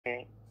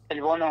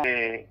el bono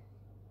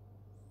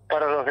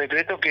para los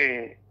decretos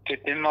que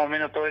estén más o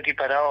menos todo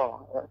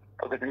equiparado,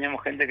 porque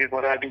teníamos gente que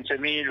cobraba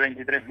 15.000,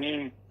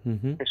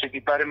 23.000, que se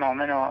equipare más o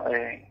menos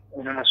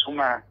en una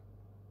suma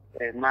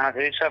más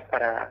de esa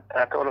para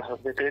todos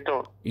los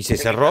decretos. ¿Y se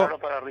cerró?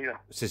 Para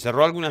arriba. ¿Se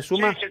cerró alguna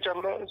suma? Sí, se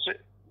cerró.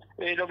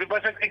 Lo que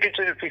pasa es que hay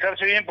que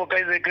fijarse bien porque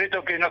hay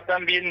decretos que no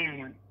están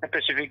bien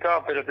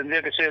especificados, pero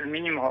tendría que ser el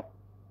mínimo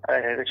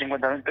de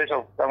 50.000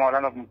 pesos. Estamos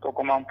hablando un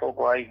poco más, un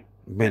poco ahí.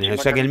 Bueno, o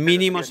sea que el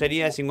mínimo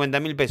sería de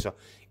 50.000 pesos.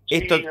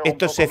 Sí,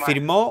 ¿Esto se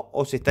firmó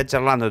o se está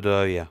charlando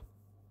todavía?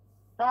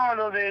 No,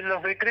 lo de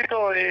los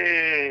decretos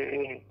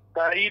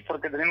está ahí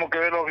porque tenemos que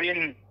verlo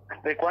bien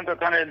de cuánto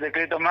está en el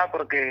decreto más,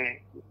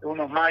 porque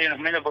unos más y unos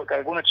menos, porque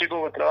algunos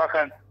chicos que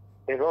trabajan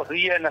 2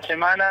 días en la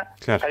semana,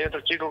 claro. Hay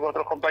otros chicos,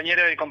 otros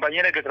compañeros y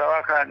compañeras que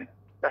trabajan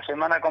la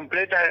semana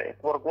completa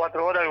por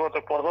 4 horas,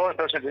 otros por 2,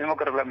 entonces tenemos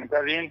que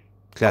reglamentar bien,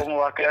 claro, cómo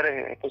va a quedar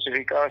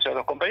especificado eso.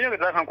 Los compañeros que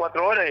trabajan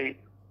 4 horas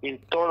y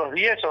todos los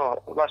días,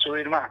 eso va a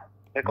subir más.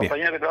 El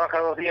compañero que trabaja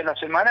 2 días en la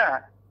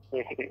semana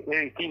es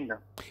distinto.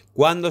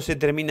 ¿¿Cuándo se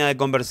termina de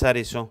conversar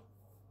eso?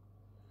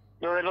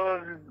 Lo de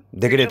los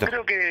decretos.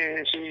 Yo creo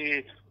que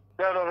sí,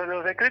 claro, lo de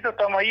los decretos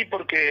estamos ahí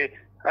porque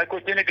hay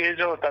cuestiones que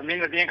ellos también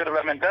lo tienen que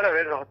reglamentar, a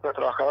ver los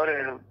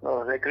trabajadores,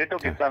 los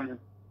decretos que están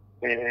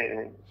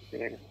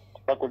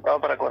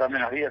facultados para cobrar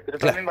menos días, pero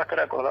también va a estar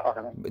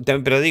acordado.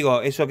 Pero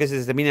digo, ¿eso que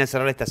se termina de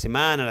cerrar esta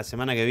semana, la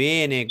semana que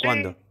viene?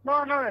 ¿Cuándo?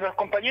 No, los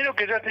compañeros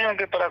que ya tenían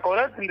que para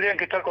cobrar tendrían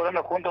que estar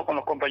cobrando juntos con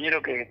los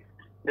compañeros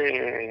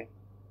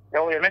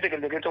obviamente que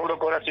el decreto lo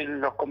cobra, si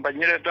los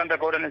compañeros de planta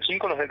cobran el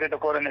 5, los decretos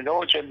cobran el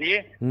 8, el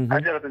 10,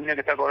 allá lo tendrían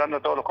que estar cobrando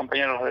todos los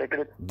compañeros los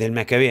decretos. Del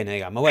mes que viene,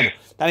 digamos. Bueno,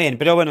 está bien,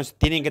 pero bueno,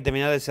 tienen que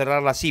terminar de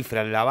cerrar la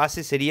cifra. La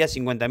base sería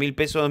 50.000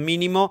 pesos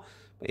mínimo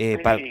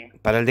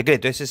para el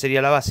decreto, esa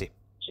sería la base.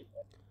 Sí.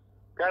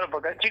 Claro,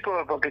 porque hay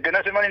chicos, porque que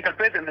no se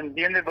malinterpreten, ¿me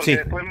entiendes? Porque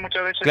después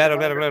muchas veces claro.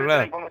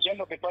 La información,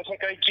 lo que pasa es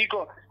que hay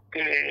chicos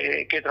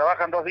que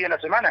trabajan 2 días en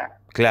la semana.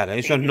 Claro,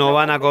 esos no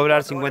van a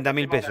cobrar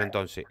 50.000 pesos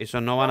entonces,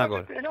 esos no van a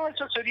cobrar. No,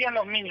 esos serían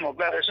los mínimos,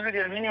 claro, eso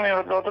sería el mínimo y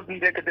los otros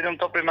tendría que tener un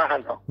tope más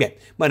alto. Bien,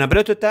 bueno,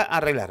 pero esto está a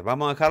arreglar,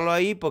 vamos a dejarlo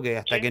ahí porque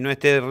hasta que no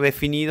esté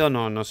definido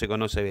no se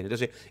conoce bien.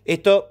 Entonces,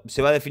 esto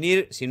se va a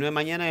definir, si no es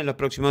mañana, en los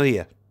próximos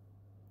días.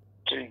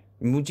 Sí.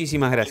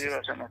 Muchísimas gracias. Sí,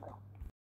 gracias, Néstor.